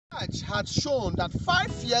Research had shown that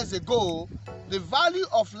 5 years ago, the value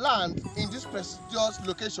of land in this prestigious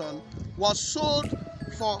location was sold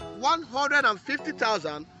for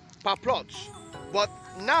 150,000 per plot, but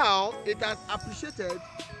now it has appreciated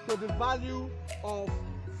to the value of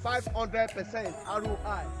 500%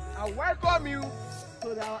 ROI. I welcome you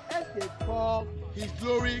to our estate called His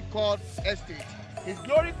Glory Court Estate. His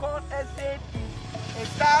Glory Court Estate is a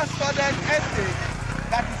star-studded estate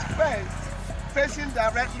that is fenced facing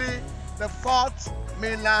directly the 4th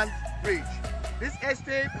Mainland Bridge. This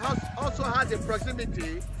estate also has a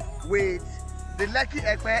proximity with the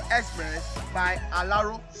Lekki-Epe Express by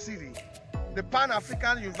ALARO City, the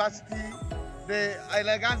Pan-African University, the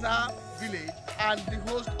Elerangbe village, and the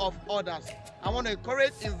host of others. I want to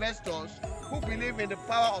encourage investors who believe in the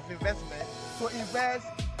power of investment to invest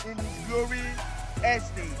in His Glory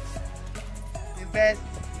Estate. Invest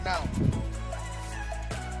now.